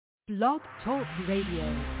Blog Talk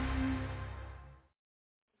Radio.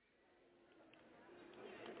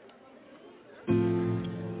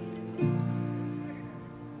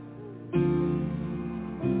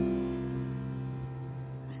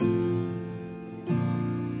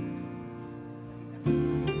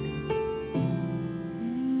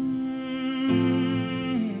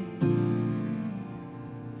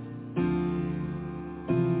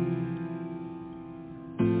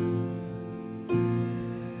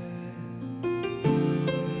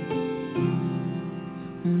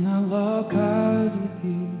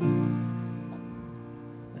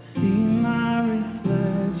 See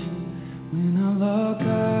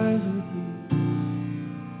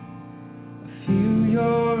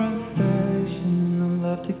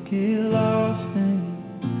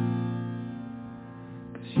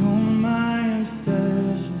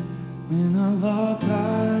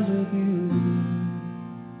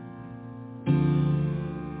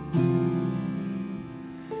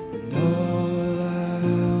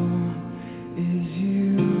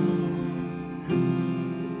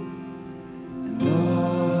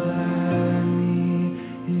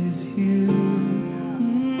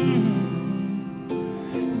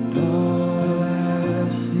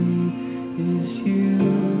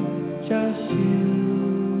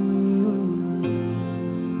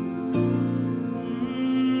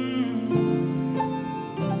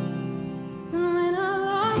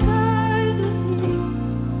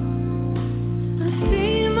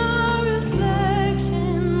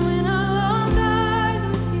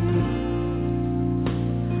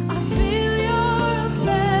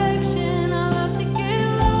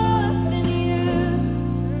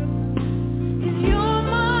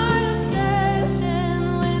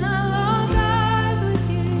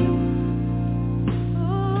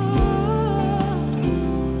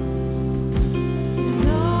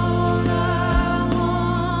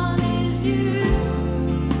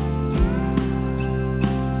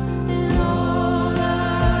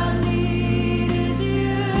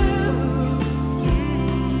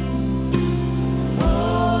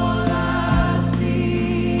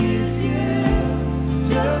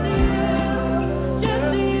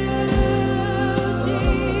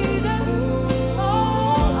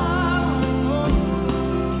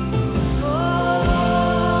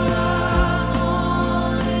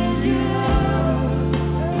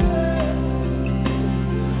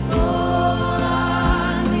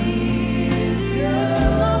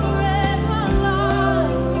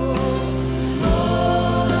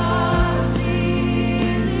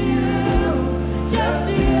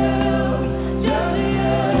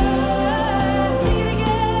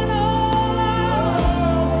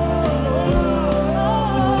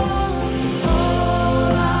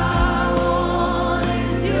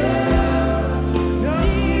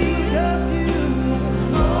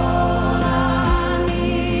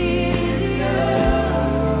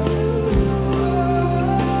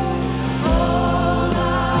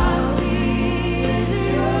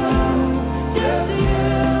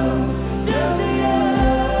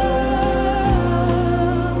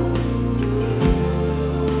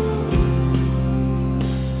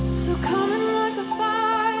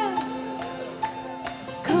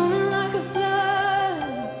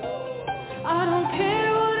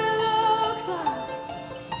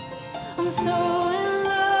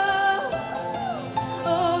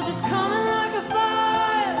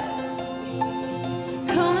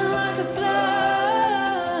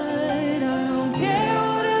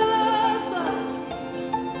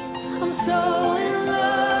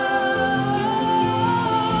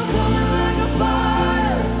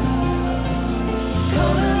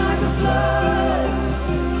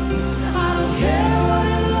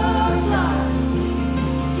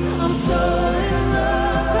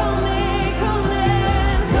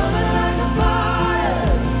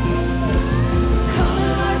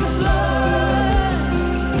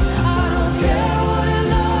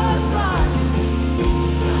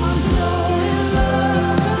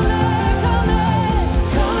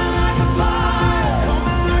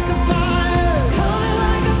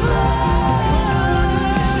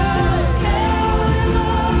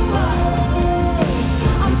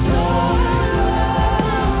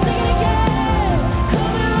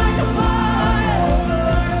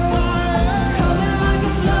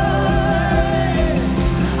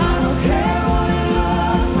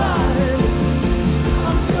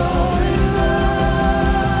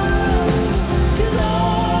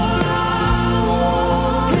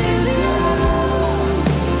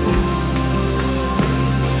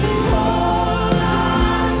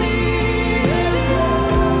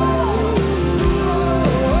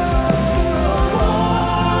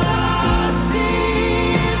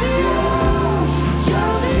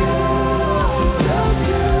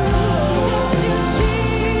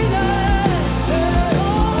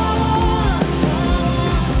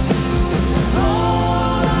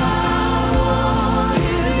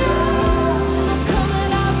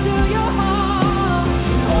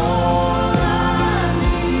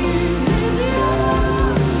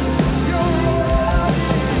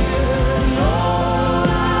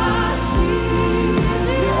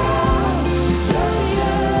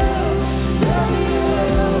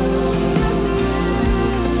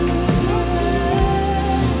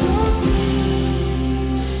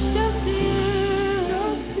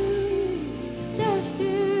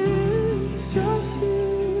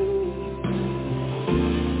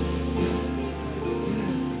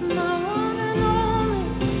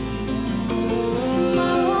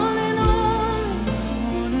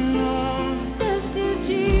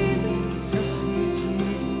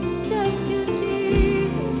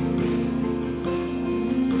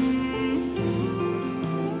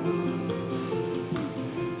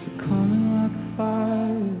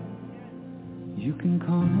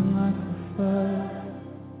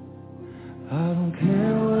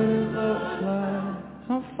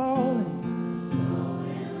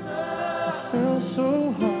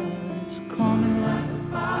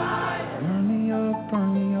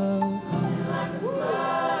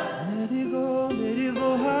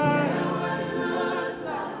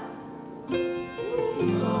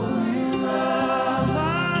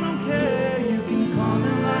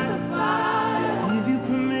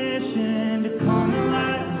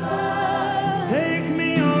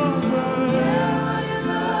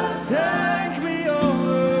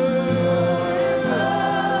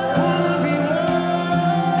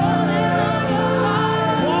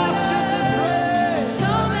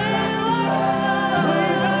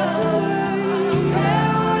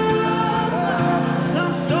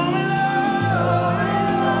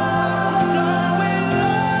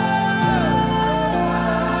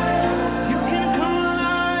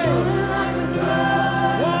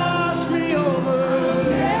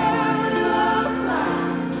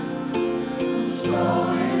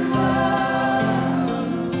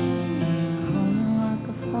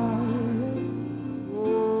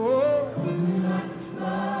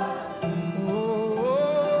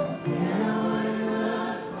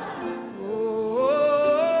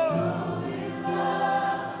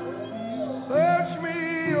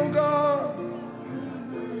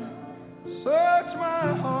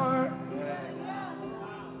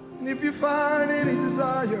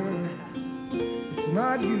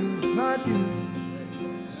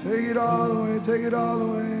Take it all away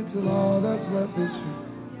till all that's left is you.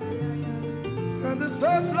 And the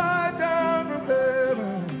sun's light down from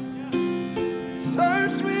heaven.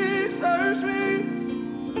 Search me,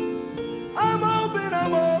 I'm open.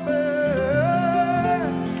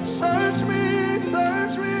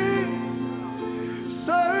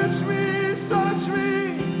 Search me,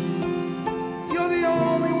 you're the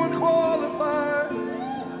only one qualified.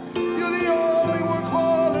 You're the only one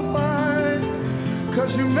qualified.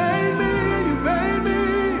 'Cause you made me.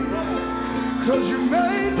 'Cause you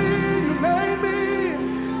made me.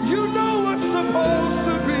 You know what's supposed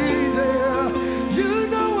to be there. You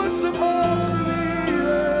know what's supposed to be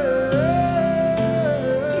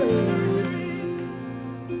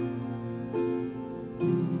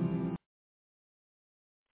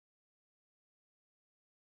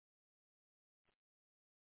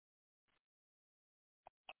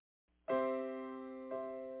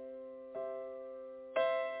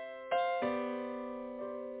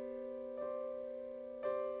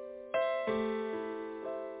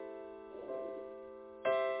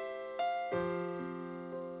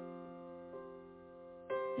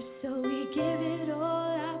So we give it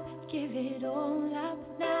all up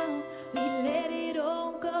now. We let it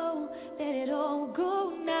all go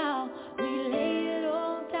now. We lay it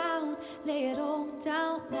all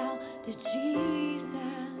down now to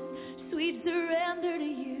Jesus. Sweet surrender to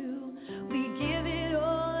you. We give it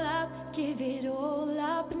all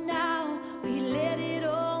up now. We let it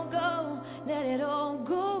all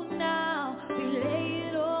go now. We lay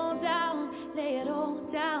it all down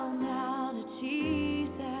now to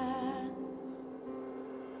Jesus.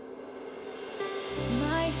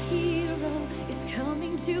 My hero is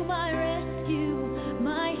coming to my rescue.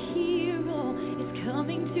 My hero is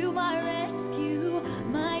coming to my rescue.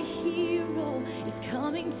 My hero is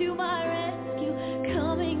coming to my rescue,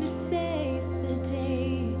 coming to save the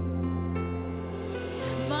day.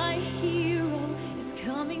 My hero is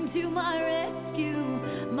coming to my rescue.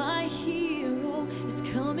 My hero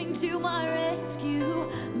is coming to my rescue.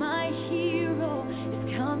 My hero is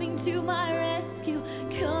coming to my rescue,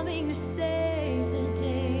 coming to save the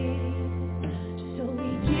day. So we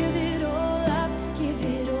give it all up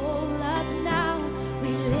now. We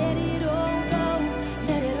let it all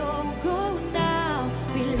go now.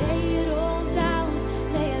 We lay it all down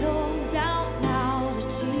now to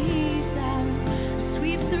Jesus.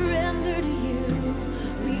 Sweet surrender to you.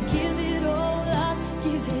 We give it all up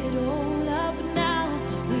now.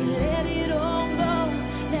 We let it all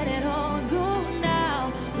go now.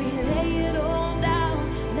 We lay it all down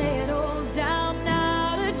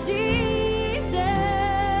now to Jesus.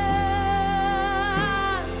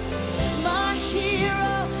 My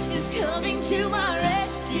hero is coming to my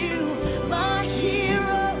rescue. My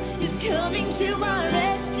hero is coming to my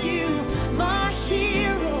rescue. My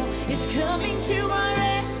hero is coming to my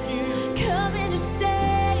rescue, coming to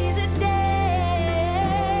save the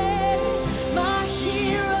day. My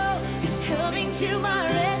hero is coming to my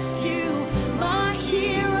rescue. My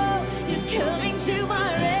hero is coming to my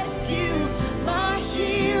rescue. My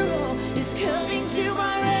hero is coming to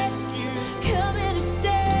my rescue, coming to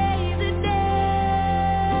save the day.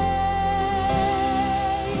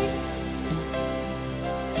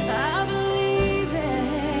 I believe it.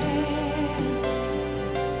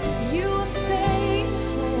 You are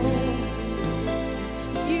faithful.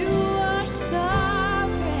 You are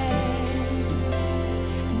sovereign.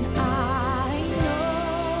 And I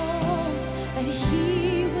know that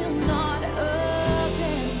He will not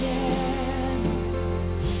abandon.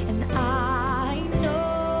 And I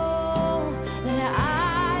know that I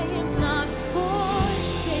am not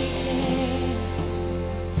forsaken.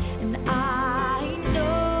 And I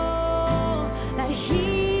know that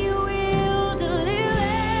He will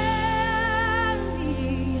deliver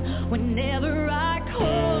me whenever I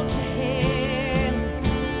call to Him.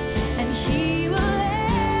 And He will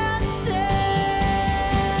answer.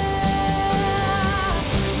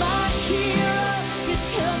 My hero is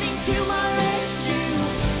coming to my rescue.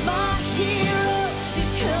 My hero is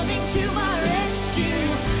coming to my rescue.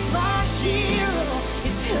 My hero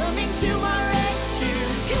is coming to my rescue,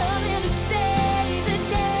 coming to save the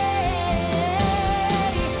day.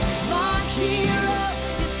 My hero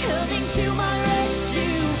is coming to my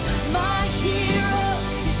rescue. My hero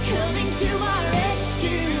is coming to my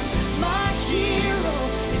rescue. My hero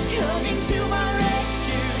is coming to my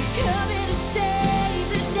rescue, coming to save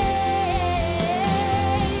the day.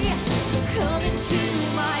 So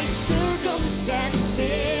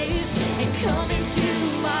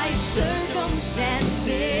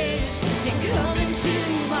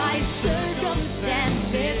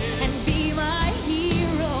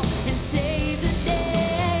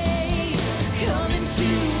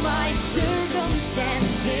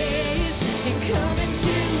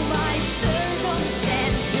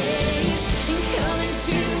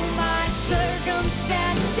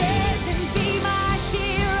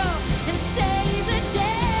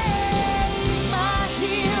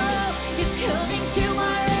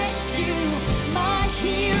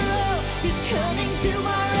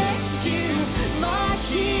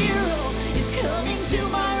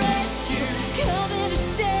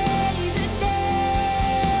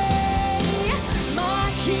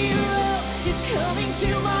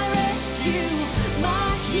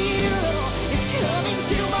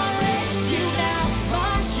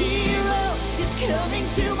coming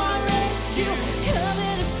to my rescue,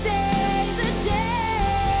 coming to save the day.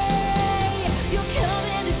 You're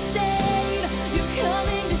coming to save, you're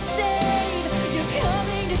coming to save, you're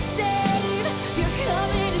coming to save, you're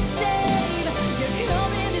coming to save, you're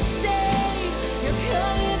coming to save, you're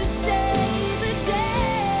coming to save the day.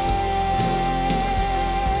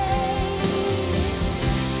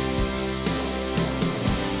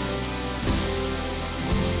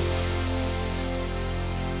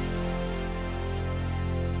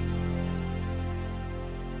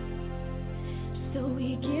 So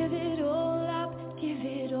we give it all up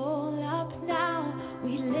now.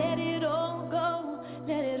 We let it all go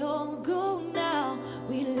now.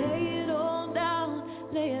 We lay it all down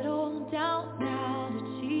now to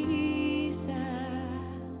Jesus.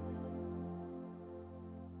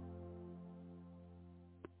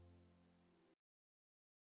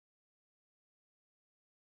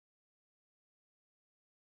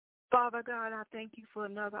 Father God, I thank you for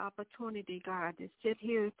another opportunity, God, to sit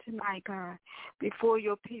here tonight, God, before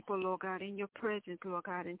your people, Lord God, in your presence, Lord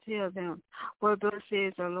God, and tell them what thus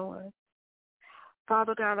says the Lord.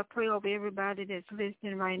 Father God, I pray over everybody that's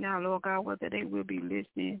listening right now, Lord God, whether they will be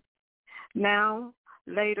listening now,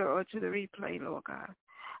 later, or to the replay, Lord God.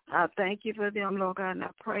 I thank you for them, Lord God, and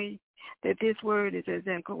I pray that this word is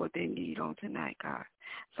exactly what they need on tonight, God,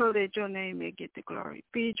 so that your name may get the glory.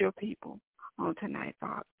 Feed your people on tonight,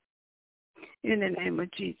 Father. In the name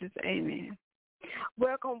of Jesus, amen.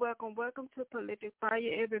 Welcome to Prolific Fire,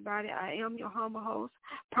 everybody. I am your humble host,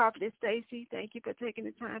 Prophetess Stacy. Thank you for taking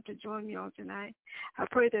the time to join me on tonight. I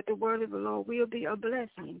pray that the word of the Lord will be a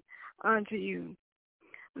blessing unto you.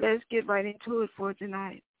 Let's get right into it for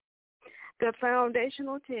tonight. The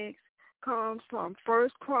foundational text comes from 1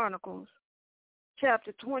 Chronicles,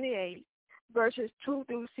 chapter 28, verses 2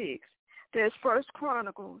 through 6. There's 1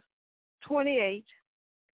 Chronicles 28,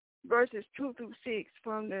 verses 2 through 6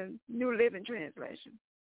 from the New Living Translation.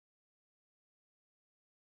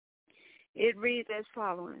 It reads as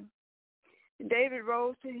following. David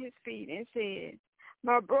rose to his feet and said,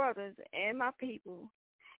 "My brothers and my people,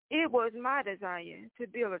 it was my desire to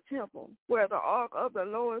build a temple where the ark of the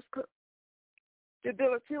Lord's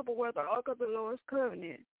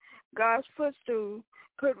covenant, God's footstool,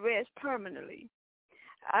 could rest permanently.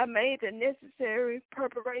 I made the necessary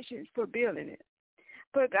preparations for building it.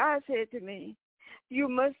 But God said to me, you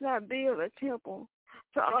must not build a temple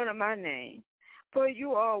to honor my name, for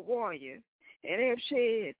you are a warrior and have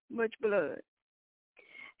shed much blood.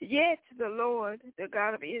 Yet the Lord, the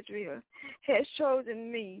God of Israel, has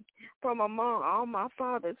chosen me from among all my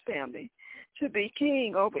father's family to be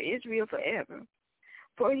king over Israel forever.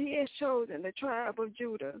 For he has chosen the tribe of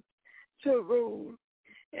Judah to rule,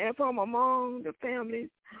 and from among the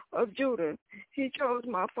families of Judah he chose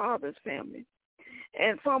my father's family.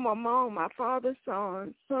 And from among my father's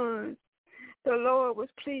sons, the Lord was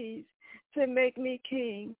pleased to make me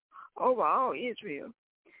king over all Israel.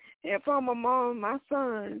 And from among my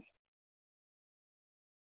sons,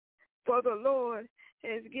 for the Lord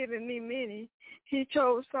has given me many, he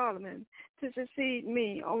chose Solomon to succeed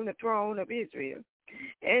me on the throne of Israel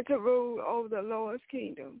and to rule over the Lord's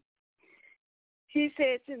kingdom. He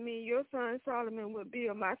said to me, your son Solomon will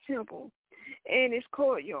build my temple and its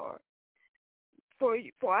courtyard.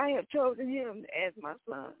 For I have chosen him as my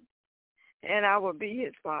son, and I will be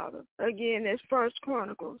his father." Again, that's 1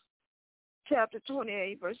 Chronicles, chapter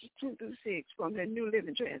 28, verses 2 through 6 from the New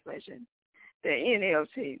Living Translation, the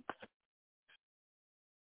NLT.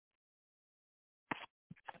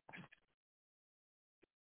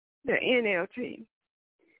 The NLT.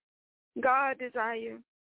 Good desire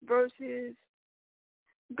versus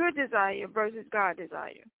God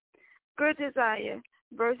desire. Good desire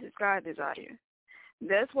versus God desire.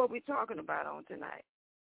 That's what we're talking about on tonight.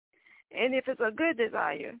 And if it's a good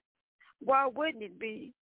desire, why wouldn't it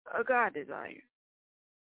be a God desire?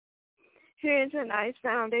 Here in tonight's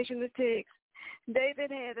foundational text, David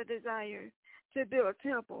had a desire to build a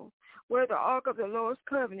temple where the ark of the Lord's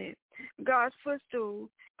covenant, God's footstool,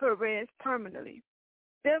 could rest permanently.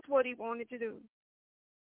 That's what he wanted to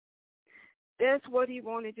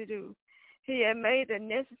do. He had made the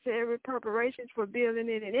necessary preparations for building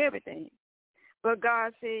it and everything. But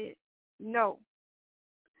God said no.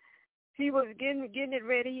 He was getting it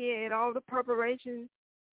ready. He had all the preparations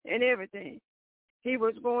and everything. He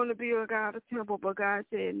was going to build God a temple, but God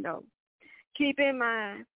said no. Keep in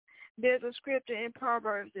mind, there's a scripture in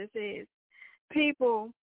Proverbs that says,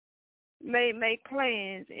 people may make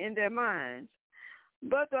plans in their minds,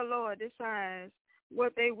 but the Lord decides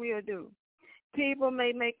what they will do. People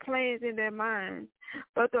may make plans in their minds,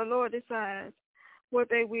 but the Lord decides what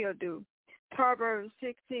they will do. Proverbs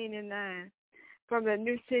 16:9. from the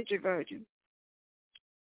New Century Version.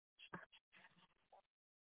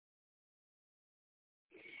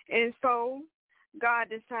 And so God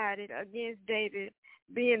decided against David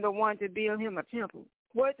being the one to build him a temple.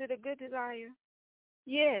 Was it a good desire?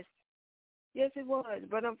 Yes. Yes, it was.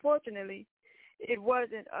 But unfortunately, it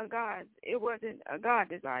wasn't a God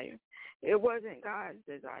desire. It wasn't God's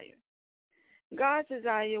desire. God's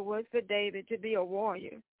desire was for David to be a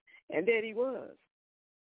warrior, and that he was.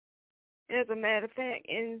 As a matter of fact,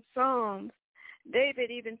 in Psalms,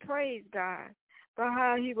 David even praised God for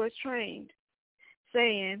how he was trained,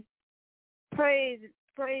 saying, Praise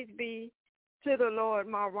be to the Lord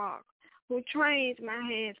my rock, who trains my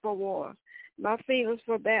hands for war, my fingers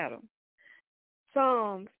for battle.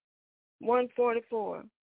 Psalms 144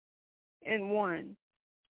 and 1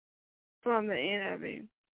 from the NIV.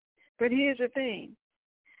 But here's the thing.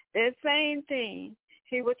 That same thing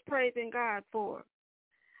he was praising God for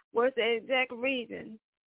was the exact reason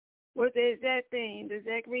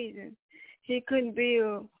he couldn't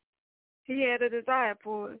build. He had a desire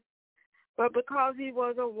for it. But because he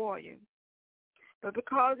was a warrior, but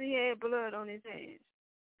because he had blood on his hands,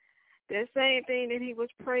 that same thing that he was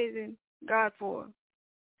praising God for,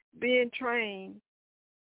 being trained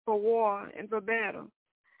for war and for battle,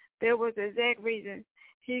 there was the exact reason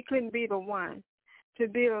he couldn't be the one to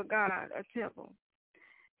build God a temple.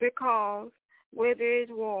 Because where there is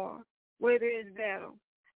war, where there is battle,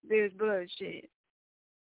 there is bloodshed.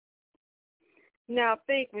 Now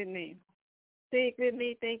think with me. Think with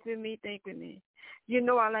me. You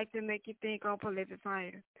know I like to make you think on Prolific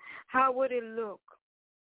Fire. How would it look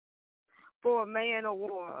for a man of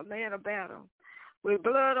war, a man of battle, with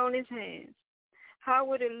blood on his hands? How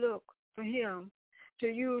would it look for him to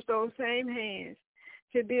use those same hands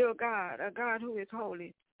to build God, a God who is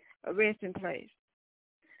holy, a resting place?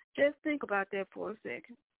 Just think about that for a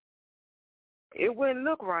second. It wouldn't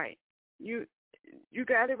look right. You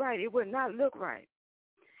got it right. It would not look right.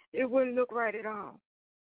 It wouldn't look right at all.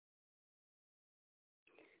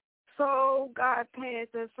 So God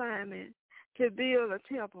passed the assignment to build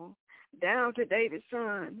a temple down to David's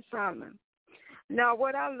son, Solomon. Now,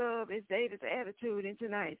 what I love is David's attitude in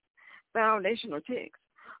tonight's foundational text.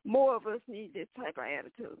 More of us need this type of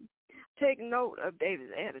attitude. Take note of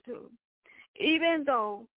David's attitude. Even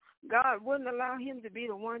though God wouldn't allow him to be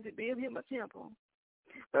the one to build him a temple,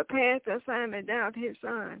 but passed the assignment down to his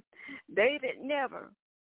son, David never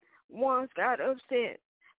once got upset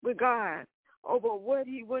with God over what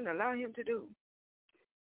he wouldn't allow him to do.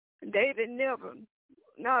 David never,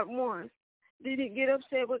 not once, did he get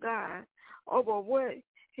upset with God over what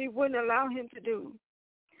he wouldn't allow him to do,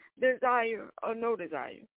 desire or no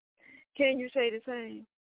desire. Can you say the same?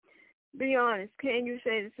 Be honest, can you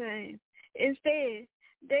say the same? Instead,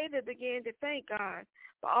 David began to thank God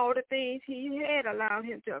for all the things he had allowed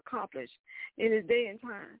him to accomplish in his day and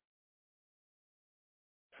time.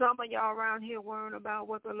 Some of y'all around here worrying about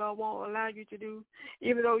what the Lord won't allow you to do,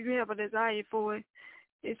 even though you have a desire for it.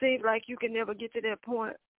 It seems like you can never get to that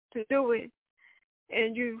point to do it,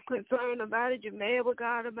 and you're concerned about it. You're mad with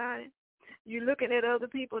God about it. You're looking at other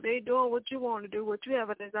people. They're doing what you want to do, what you have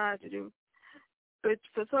a desire to do. But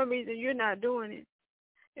for some reason, you're not doing it,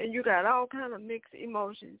 and you got all kind of mixed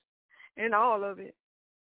emotions, and all of it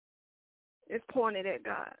is pointed at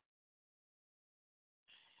God.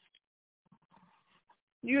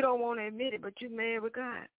 You don't want to admit it, but you're mad with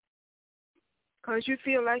God because you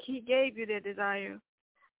feel like he gave you that desire,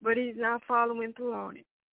 but he's not following through on it.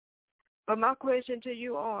 But my question to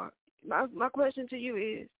you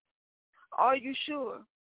is, are you sure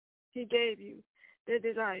he gave you that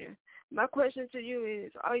desire? My question to you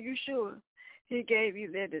is, are you sure he gave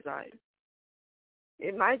you that desire?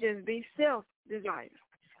 It might just be self-desire.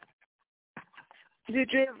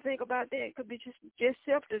 Did you ever think about that? It could be just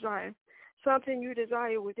self-desire. Something you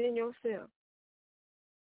desire within yourself.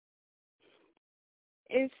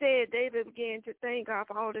 Instead, David began to thank God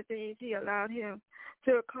for all the things he allowed him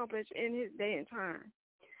to accomplish in his day and time.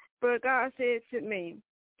 But God said to me,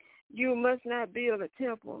 you must not build a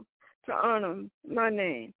temple to honor my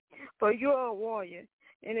name, for you are a warrior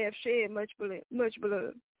and have shed much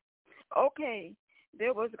blood. Okay,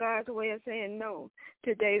 that was God's way of saying no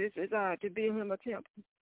to David's desire to build him a temple.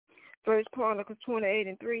 1 Chronicles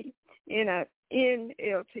 28:3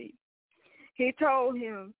 NLT. He told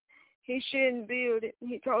him he shouldn't build it.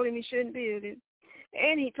 He told him he shouldn't build it.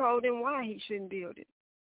 And he told him why he shouldn't build it.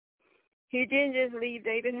 He didn't just leave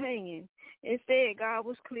David hanging. Instead, God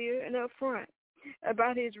was clear and upfront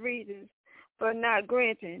about his reasons for not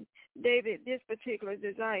granting David this particular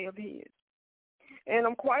desire of his. And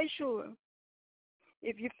I'm quite sure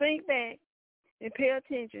if you think back and pay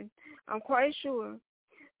attention. I'm quite sure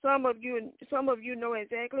some of you know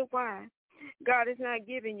exactly why God is not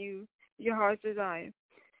giving you your heart's desire.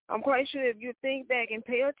 I'm quite sure if you think back and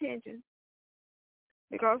pay attention,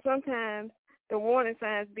 because sometimes the warning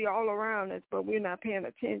signs be all around us, but we're not paying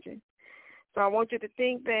attention. So I want you to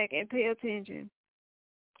think back and pay attention.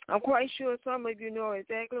 I'm quite sure some of you know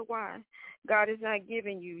exactly why God is not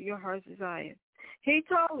giving you your heart's desire. He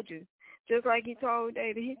told you, just like he told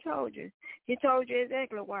David, he told you. He told you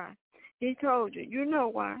exactly why. He told you. You know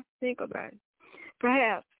why. Think about it.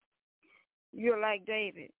 Perhaps you're like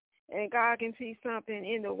David, and God can see something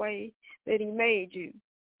in the way that he made you,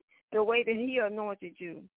 the way that he anointed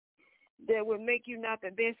you, that would make you not the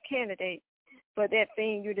best candidate for that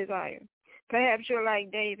thing you desire. Perhaps you're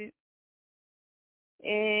like David,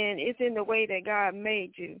 and it's in the way that God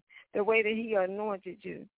made you, the way that he anointed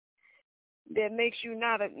you, that makes you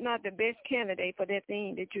not the best candidate for that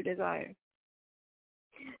thing that you desire.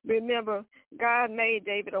 Remember, God made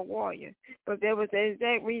David a warrior, but there was the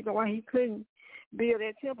exact reason why he couldn't build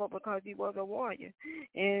that temple, because he was a warrior.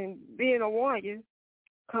 And being a warrior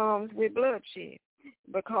comes with bloodshed.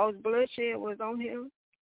 Because bloodshed was on him,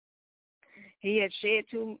 he had shedded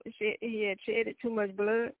too much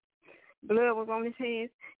blood. Blood was on his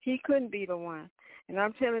hands. He couldn't be the one. And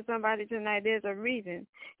I'm telling somebody tonight, there's a reason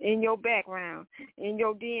in your background, in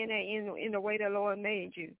your DNA, in the way the Lord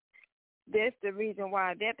made you. That's the reason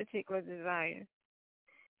why that particular desire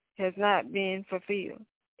has not been fulfilled.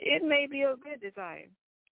 It may be a good desire,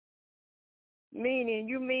 meaning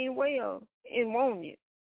you mean well in wanting it,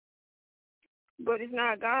 but it's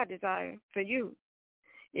not God's desire for you.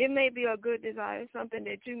 It may be a good desire, something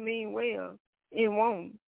that you mean well in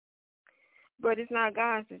wanting, but it's not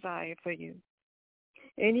God's desire for you.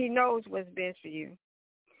 And he knows what's best for you.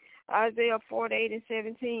 Isaiah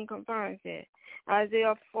 48:17 confirms that.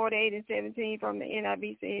 Isaiah 48:17 from the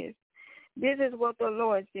NIV says, "This is what the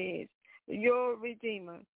Lord says, your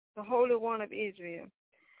Redeemer, the Holy One of Israel.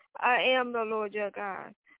 I am the Lord your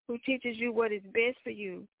God, who teaches you what is best for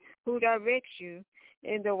you, who directs you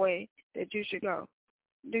in the way that you should go."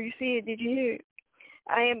 Do you see it? Did you hear it?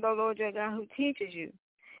 I am the Lord your God who teaches you.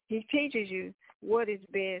 He teaches you what is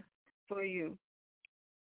best for you.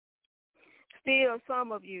 Still,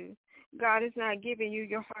 some of you, God is not giving you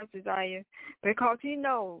your heart's desire because he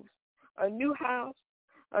knows a new house,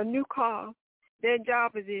 a new car, that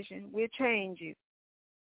job position will change you.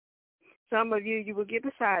 Some of you, you will get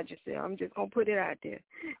beside yourself. I'm just going to put it out there.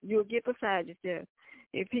 You'll get beside yourself.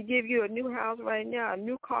 If he give you a new house right now, a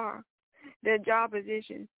new car, that job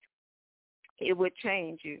position, it would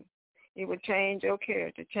change you. It would change your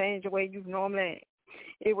character, change the way you normally act.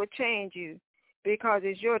 It would change you because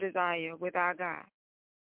it's your desire without God.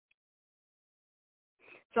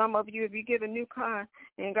 Some of you, if you get a new car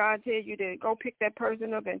and God tells you to go pick that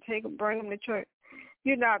person up and bring them to church,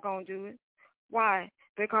 you're not going to do it. Why?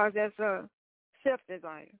 Because that's a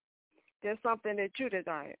self-desire. That's something that you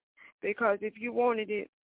desire. Because if you wanted it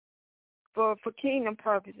for kingdom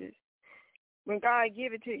purposes, when God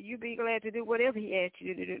give it to you, you be glad to do whatever he asks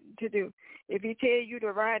you to do. If he tell you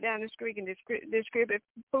to ride down the street and distribute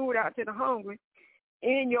food out to the hungry,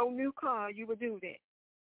 in your new car, you would do that.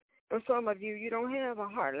 But some of you, you don't have a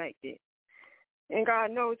heart like that. And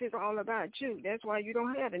God knows it's all about you. That's why you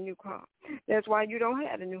don't have a new car. That's why you don't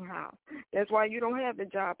have a new house. That's why you don't have the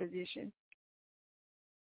job position.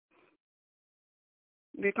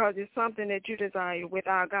 Because it's something that you desire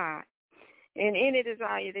without God. And any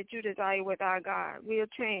desire that you desire without God will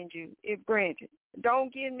change you if granted.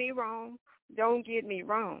 Don't get me wrong. Don't get me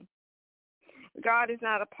wrong. God is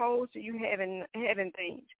not opposed to you having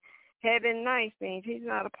things, having nice things. He's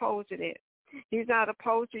not opposed to that. He's not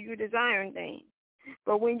opposed to you desiring things.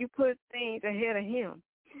 But when you put things ahead of him,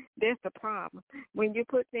 that's the problem. When you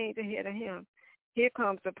put things ahead of him, here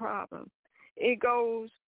comes the problem. It goes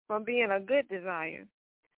from being a good desire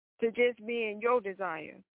to just being your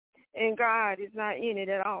desire. And God is not in it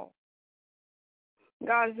at all.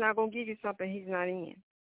 God is not going to give you something he's not in.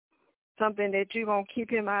 Something that you're going to keep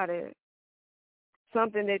him out of.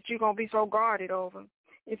 Something that you're going to be so guarded over.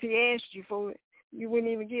 If he asked you for it, you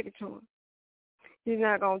wouldn't even give it to him. He's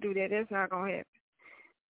not going to do that. That's not going to happen.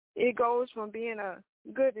 It goes from being a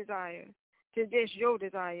good desire to just your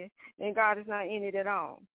desire, and God is not in it at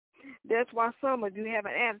all. That's why some of you have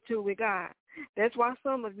an attitude with God. That's why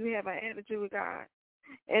some of you have an attitude with God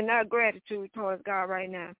and not gratitude towards God right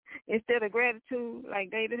now. Instead of gratitude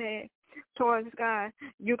like David had towards God,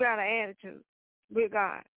 you got an attitude with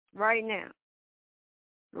God right now.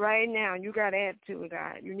 Right now, you got an attitude with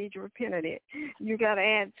God. You need to repent of that. You got an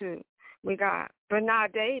attitude with God. But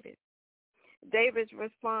not David. David's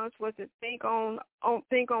response was to think on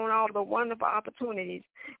all the wonderful opportunities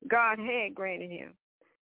God had granted him.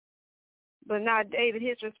 But not David.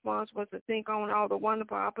 His response was to think on all the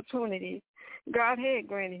wonderful opportunities God had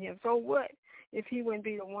granted him. So what if he wouldn't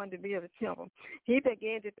be the one to build a temple? He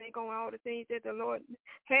began to think on all the things that the Lord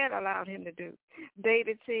had allowed him to do.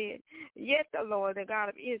 David said, "Yet the Lord, the God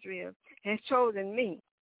of Israel, has chosen me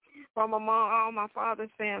from among all my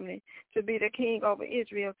father's family to be the king over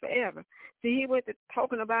Israel forever." See, he went to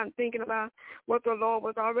talking about and thinking about what the Lord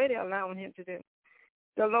was already allowing him to do.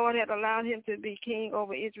 The Lord had allowed him to be king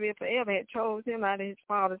over Israel forever, had chosen him out of his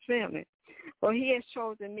father's family. For he has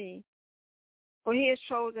chosen me. For he has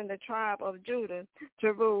chosen the tribe of Judah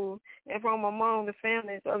to rule, and from among the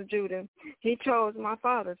families of Judah, he chose my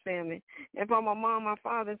father's family. And from among my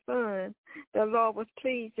father's sons, the Lord was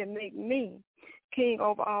pleased to make me king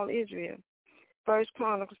over all Israel. 1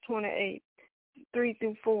 Chronicles 28,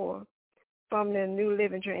 3-4, from the New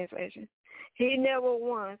Living Translation. He never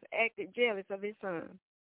once acted jealous of his son.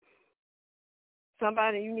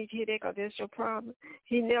 Somebody, you need to hear that because that's your problem.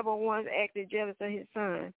 He never once acted jealous of his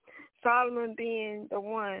son. Solomon being the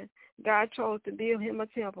one God chose to build him a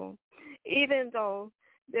temple. Even though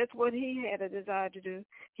that's what he had a desire to do,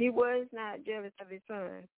 he was not jealous of his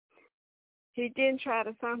son. He didn't try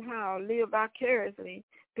to somehow live vicariously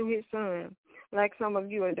through his son like some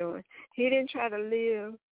of you are doing. He didn't try to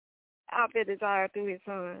live out their desire through his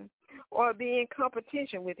son or be in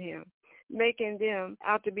competition with him, making them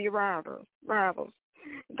out to be rivals.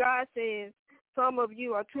 God says some of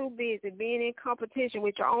you are too busy being in competition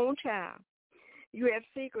with your own child. You have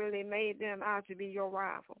secretly made them out to be your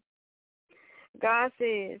rival. God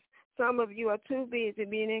says some of you are too busy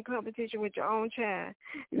being in competition with your own child.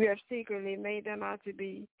 You have secretly made them out to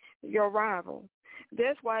be your rival.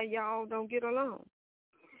 That's why y'all don't get along.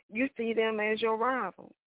 You see them as your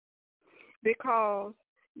rival because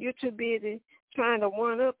you're too busy trying to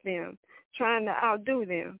one-up them, trying to outdo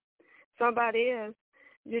them. Somebody else,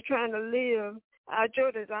 you're trying to live out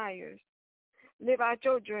your desires, live out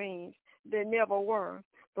your dreams that never were,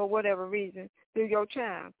 for whatever reason, through your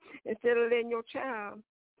child. Instead of letting your child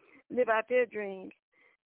live out their dreams,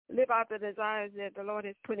 live out the desires that the Lord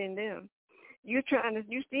has put in them, you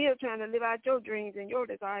still trying to live out your dreams and your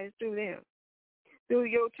desires through them, through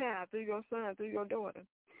your child, through your son, through your daughter.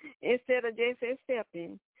 Instead of just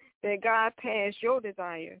accepting that God passed your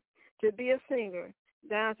desire to be a singer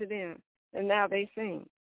down to them, and now they sing.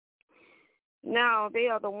 Now they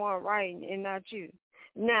are the one writing and not you.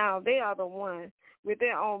 Now they are the one with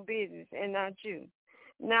their own business and not you.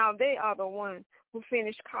 Now they are the one who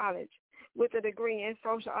finished college with a degree in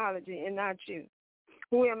sociology and not you.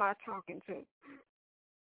 Who am I talking to?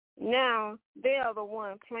 Now they are the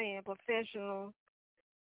one playing professionally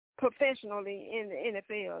in the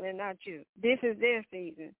NFL and not you. This is their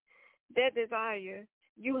season. That desire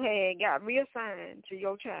you had got reassigned to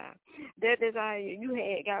your child. That desire you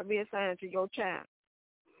had got reassigned to your child.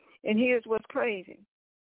 And here's what's crazy.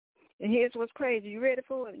 You ready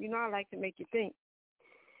for it? You know I like to make you think.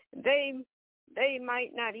 They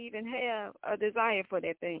might not even have a desire for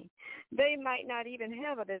that thing. They might not even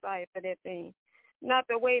have a desire for that thing. Not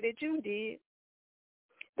the way that you did.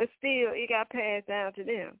 But still, it got passed down to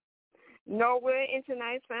them. Nowhere in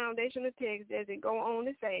tonight's foundational text does it go on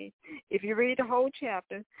to say, if you read the whole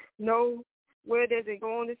chapter, nowhere does it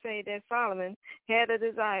go on to say that Solomon had a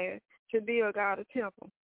desire to build God a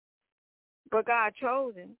temple. But God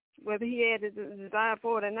chose him. Whether he had a desire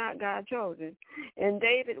for it or not, God chose him. And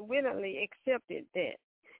David willingly accepted that.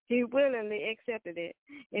 He willingly accepted it.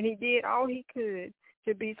 And he did all he could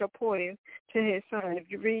to be supportive to his son. If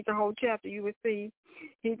you read the whole chapter, you will see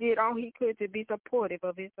he did all he could to be supportive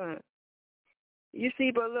of his son. You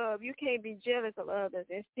see, beloved, you can't be jealous of others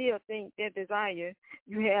and still think that desire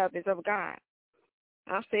you have is of God.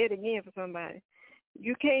 I'll say it again for somebody.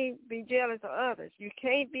 You can't be jealous of others. You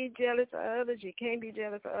can't be jealous of others. You can't be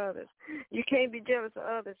jealous of others. You can't be jealous of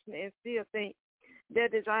others and still think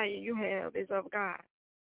that desire you have is of God.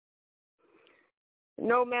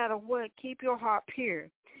 No matter what, keep your heart pure.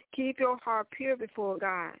 Keep your heart pure before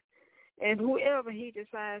God. And whoever he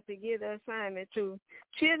decides to give the assignment to,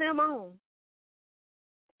 cheer them on.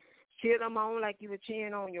 Cheer them on like you were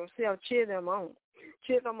cheering on yourself. Cheer them on.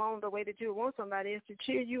 Cheer them on the way that you want somebody else to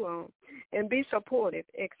cheer you on. And be supportive,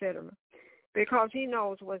 etc. Because he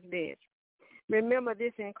knows what's best. Remember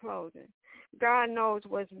this in closing. God knows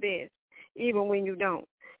what's best, even when you don't.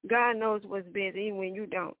 God knows what's best, even when you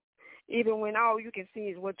don't. Even when all you can see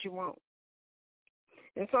is what you want.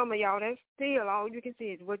 And some of y'all, that's still all you can see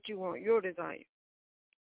is what you want, your desire.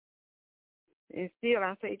 And still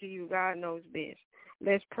I say to you, God knows best.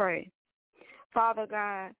 Let's pray. Father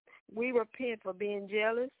God, we repent for being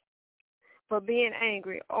jealous, for being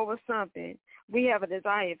angry over something we have a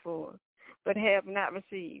desire for, but have not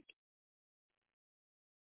received.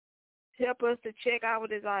 Help us to check our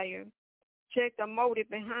desire, check the motive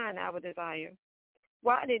behind our desire.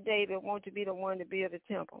 Why did David want to be the one to build the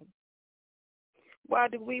temple? Why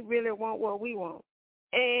do we really want what we want?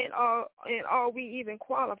 And are we even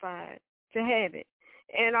qualified to have it?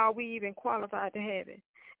 And are we even qualified to have it?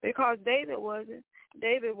 Because David wasn't.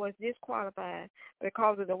 David was disqualified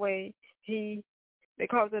because of the way you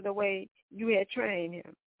had trained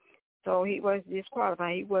him. So he was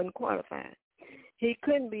disqualified. He wasn't qualified. He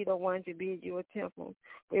couldn't be the one to build you a temple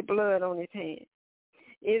with blood on his hands.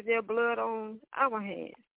 Is there blood on our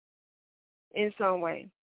hands in some way?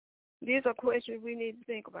 These are questions we need to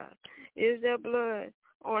think about. Is there blood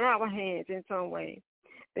on our hands in some way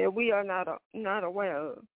that we are not aware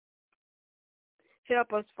of?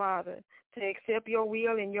 Help us, Father, to accept your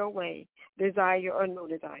will and your way, desire or no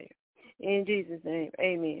desire. In Jesus' name,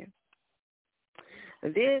 amen.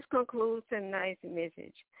 This concludes tonight's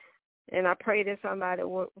message. And I pray that somebody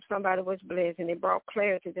was blessed and it brought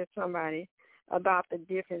clarity to somebody about the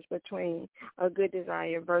difference between a good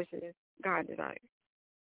desire versus God's desire.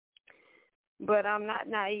 But I'm not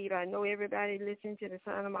naive. I know everybody listening to the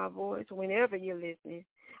sound of my voice. Whenever you're listening,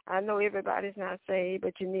 I know everybody's not saved,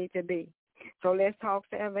 but you need to be. So let's talk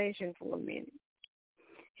salvation for a minute.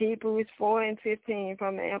 Hebrews 4:15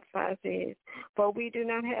 from the Amplified says, "For we do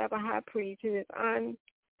not have a high priest who is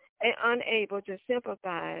unable to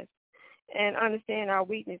sympathize and understand our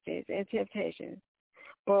weaknesses and temptations,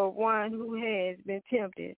 but one who has been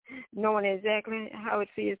tempted, knowing exactly how it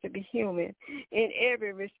feels to be human in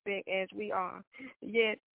every respect as we are,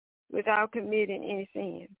 yet without committing any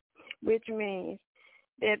sin," which means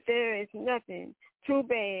that there is nothing too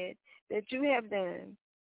bad that you have done,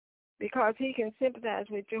 because he can sympathize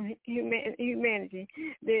with your humanity.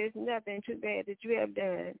 There is nothing too bad that you have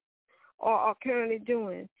done or are currently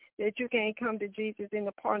doing that you can't come to Jesus in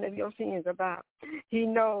the pardon of your sins about. He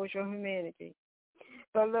knows your humanity.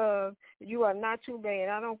 Beloved, you are not too bad.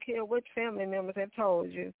 I don't care what family members have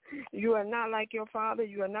told you. You are not like your father.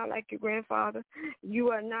 You are not like your grandfather.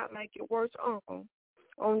 You are not like your worst uncle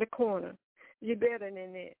on the corner. You're better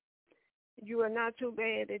than that. You are not too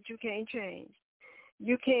bad that you can't change.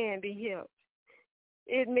 You can be helped.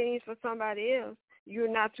 It means for somebody else, you're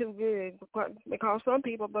not too good, because some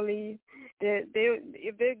people believe that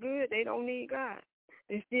if they're good, they don't need God.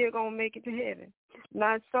 They're still going to make it to heaven.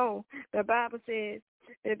 Not so. The Bible says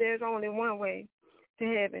that there's only one way to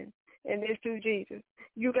heaven, and it's through Jesus.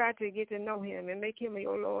 You got to get to know him and make him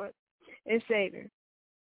your Lord and Savior.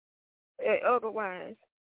 Otherwise,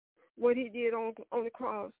 what he did on the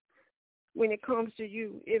cross, when it comes to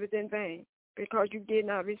you, it was in vain, because you did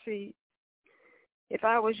not receive. If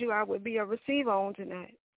I was you, I would be a receiver on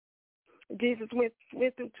tonight. Jesus went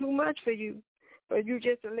through too much for you, but you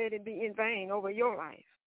just to let it be in vain over your life.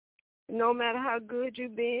 No matter how good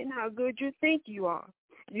you've been, how good you think you are,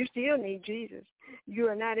 you still need Jesus. You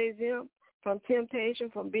are not exempt from temptation,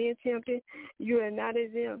 from being tempted. You are not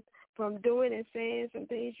exempt from doing and saying some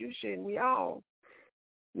things you shouldn't. We all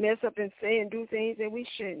mess up and say and do things that we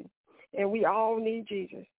shouldn't, and we all need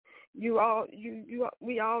Jesus. We all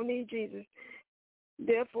need Jesus.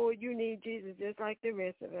 Therefore, you need Jesus just like the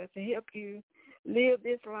rest of us to help you live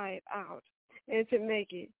this life out and to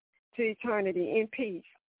make it to eternity in peace,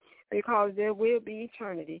 because there will be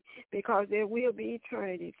eternity,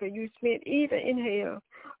 for you spent either in hell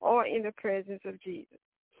or in the presence of Jesus.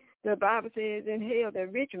 The Bible says in hell the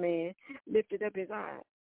rich man lifted up his eyes.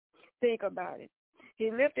 Think about it. He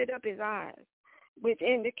lifted up his eyes, which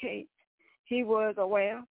indicates he was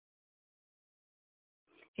aware,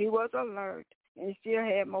 he was alert, and he still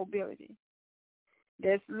had mobility.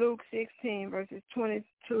 That's Luke 16, verses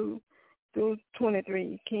 22 through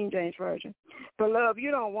 23, King James Version. Beloved,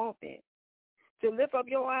 you don't want that. To lift up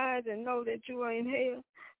your eyes and know that you are in hell?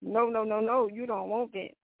 No, you don't want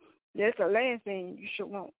that. That's the last thing you should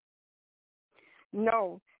want.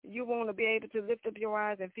 No, you want to be able to lift up your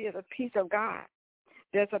eyes and feel the peace of God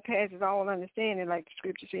that surpasses all understanding, like the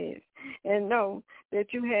scripture says, and know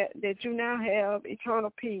that you now have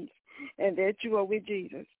eternal peace and that you are with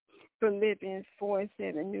Jesus. Philippians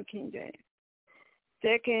 4:7, New King James.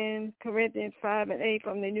 2 Corinthians 5:8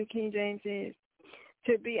 from the New King James says,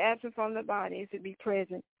 to be absent from the body is to be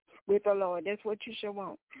present with the Lord. That's what you should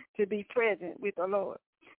want, to be present with the Lord.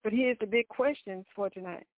 But here's the big question for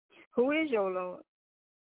tonight. Who is your Lord?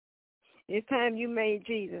 It's time you made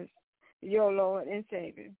Jesus your Lord and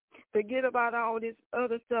Savior. Forget about all this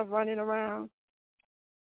other stuff running around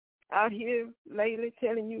out here lately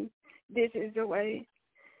telling you This is the way.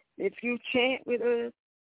 If you chant with us,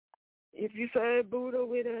 if you serve Buddha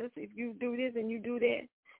with us, if you do this and you do that,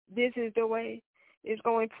 this is the way. It's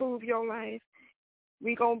going to improve your life.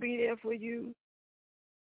 We're going to be there for you.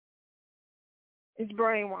 It's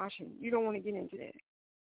brainwashing. You don't want to get into that.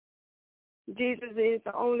 Jesus is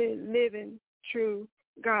the only living, true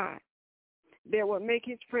God that will make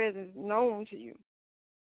his presence known to you,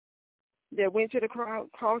 that went to the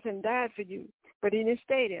cross and died for you, but he didn't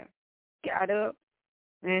stay there. Got up,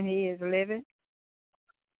 and he is living,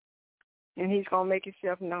 and he's going to make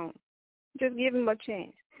himself known. Just give him a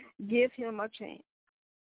chance. Give him a chance.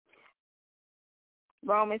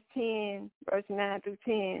 Romans 10, verse 9 through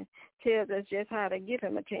 10 tells us just how to give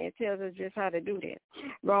him a chance, tells us just how to do that.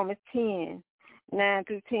 Romans 10, 9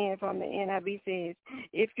 through 10 from the NIV says,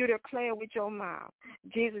 if you declare with your mouth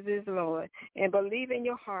Jesus is Lord and believe in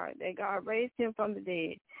your heart that God raised him from the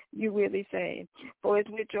dead, you will be saved. For it's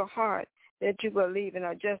with your heart that you believe and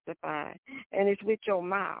are justified, and it's with your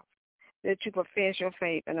mouth that you profess your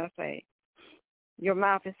faith and are saved. Your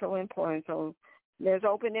mouth is so important, so let's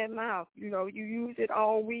open that mouth. You know, you use it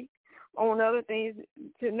all week on other things.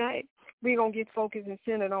 Tonight, we're going to get focused and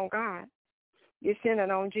centered on God. Get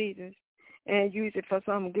centered on Jesus and use it for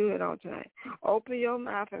something good on tonight. Open your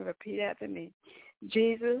mouth and repeat after me.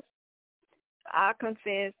 Jesus, I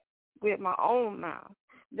confess with my own mouth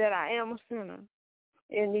that I am a sinner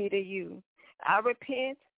in need of you. I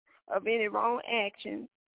repent of any wrong actions,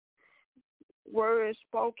 words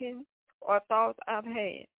spoken, or thoughts I've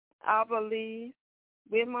had. I believe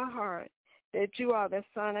with my heart that you are the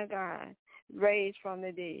Son of God, raised from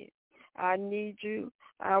the dead. I need you.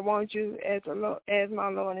 I want you as my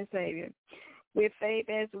Lord and Savior. With faith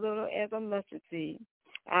as little as a mustard seed,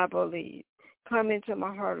 I believe. Come into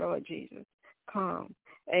my heart, Lord Jesus. Come.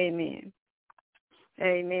 Amen.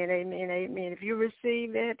 Amen, amen, amen. If you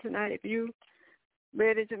receive that tonight, if you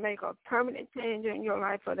ready to make a permanent change in your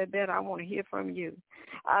life for the better, I want to hear from you.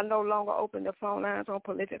 I no longer open the phone lines on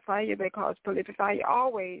Prolific Fire because Prolific Fire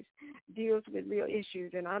always deals with real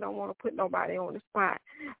issues, and I don't want to put nobody on the spot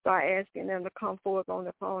by asking them to come forth on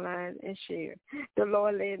the phone lines and share. The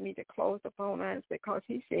Lord led me to close the phone lines because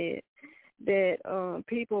he said that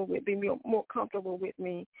people would be more comfortable with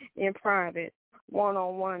me in private,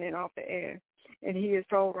 one-on-one and off the air. And he is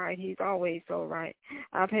so right. He's always so right.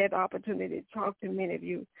 I've had the opportunity to talk to many of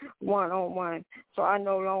you one-on-one, so I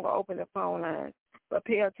no longer open the phone lines. But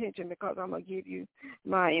pay attention because I'm going to give you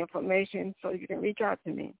my information so you can reach out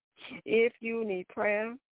to me. If you need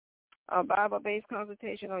prayer, a Bible-based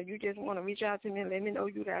consultation, or you just want to reach out to me and let me know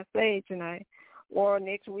you got saved tonight or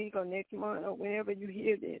next week or next month or whenever you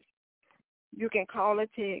hear this, you can call or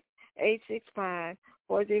text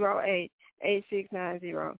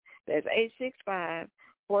 865-408-8690. That's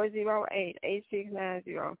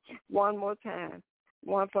 865-408-8690. One more time.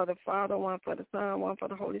 One for the Father, one for the Son, one for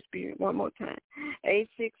the Holy Spirit. One more time.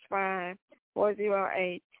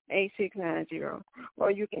 865-408-8690.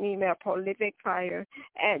 Or you can email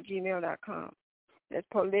prolificfire@gmail.com. That's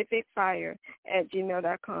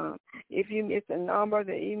prolificfire@gmail.com. If you miss the number,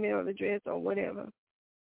 the email address, or whatever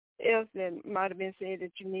else that might have been said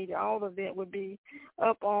that you needed, all of that would be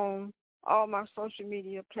up on all my social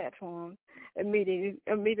media platforms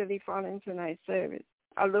immediately following tonight's service.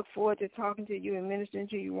 I look forward to talking to you and ministering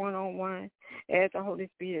to you one-on-one as the Holy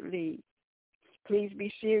Spirit leads. Please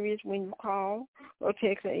be serious when you call or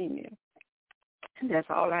text or email. That's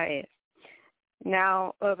all I ask.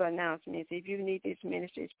 Now, other announcements. If you need this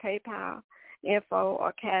ministry's PayPal info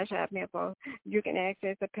or Cash App info, you can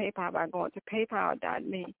access the PayPal by going to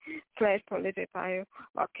paypal.me/prolificfire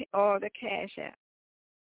or the Cash App.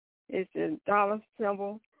 It's the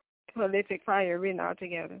 $ Prolific Fire written out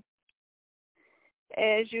together.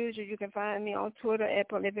 As usual, you can find me on Twitter at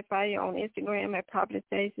Prolific Fire, on Instagram at Prophetess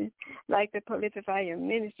Stacy, like the Prolific Fire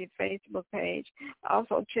Ministry Facebook page.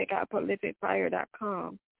 Also, check out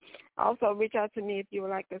prolificfire.com. Also, reach out to me if you would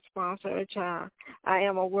like to sponsor a child. I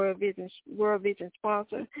am a World Vision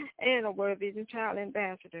sponsor and a World Vision Child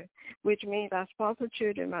Ambassador, which means I sponsor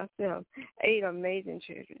children myself, 8 amazing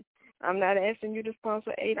children. I'm not asking you to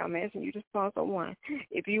sponsor 8. I'm asking you to sponsor 1.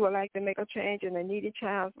 If you would like to make a change in a needy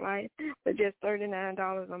child's life for just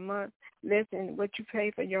 $39 a month, less than what you pay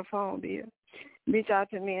for your phone bill, reach out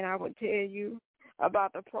to me and I will tell you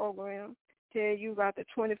about the program, tell you about the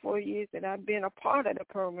 24 years that I've been a part of the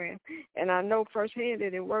program, and I know firsthand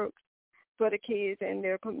that it works for the kids and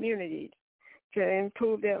their communities to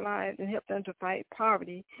improve their lives and help them to fight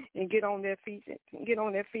poverty and get on their feet and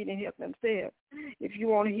help themselves. If you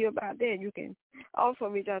want to hear about that, you can also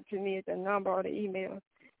reach out to me at the number or the email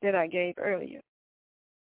that I gave earlier.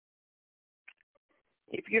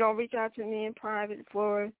 If you don't reach out to me in private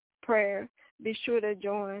for prayer, be sure to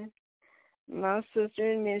join my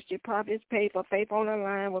sister in ministry, Prophetess Pay, for Faith on the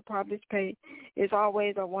Line with Prophetess Pay. It's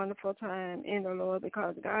always a wonderful time in the Lord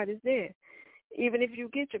because God is there. Even if you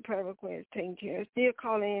get your prayer request taken care of, still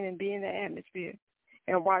call in and be in the atmosphere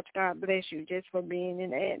and watch God bless you just for being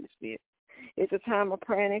in the atmosphere. It's a time of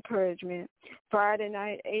prayer and encouragement. Friday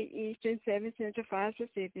night, 8 Eastern, 7 Central, 5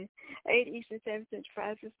 Pacific. 8 Eastern, 7 Central,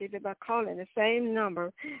 5 Pacific by calling the same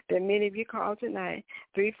number that many of you called tonight,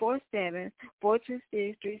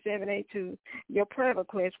 347-426-3782. Your prayer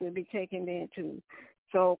request will be taken in too.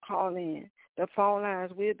 So call in. The phone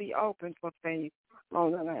lines will be open for Faith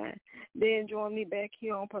on the Line. Then join me back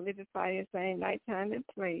here on Prolific Fire, same night, time, and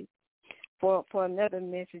place for another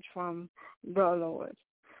message from the Lord.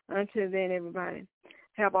 Until then, everybody,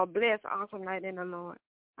 have a blessed, awesome night in the Lord.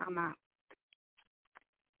 I'm out.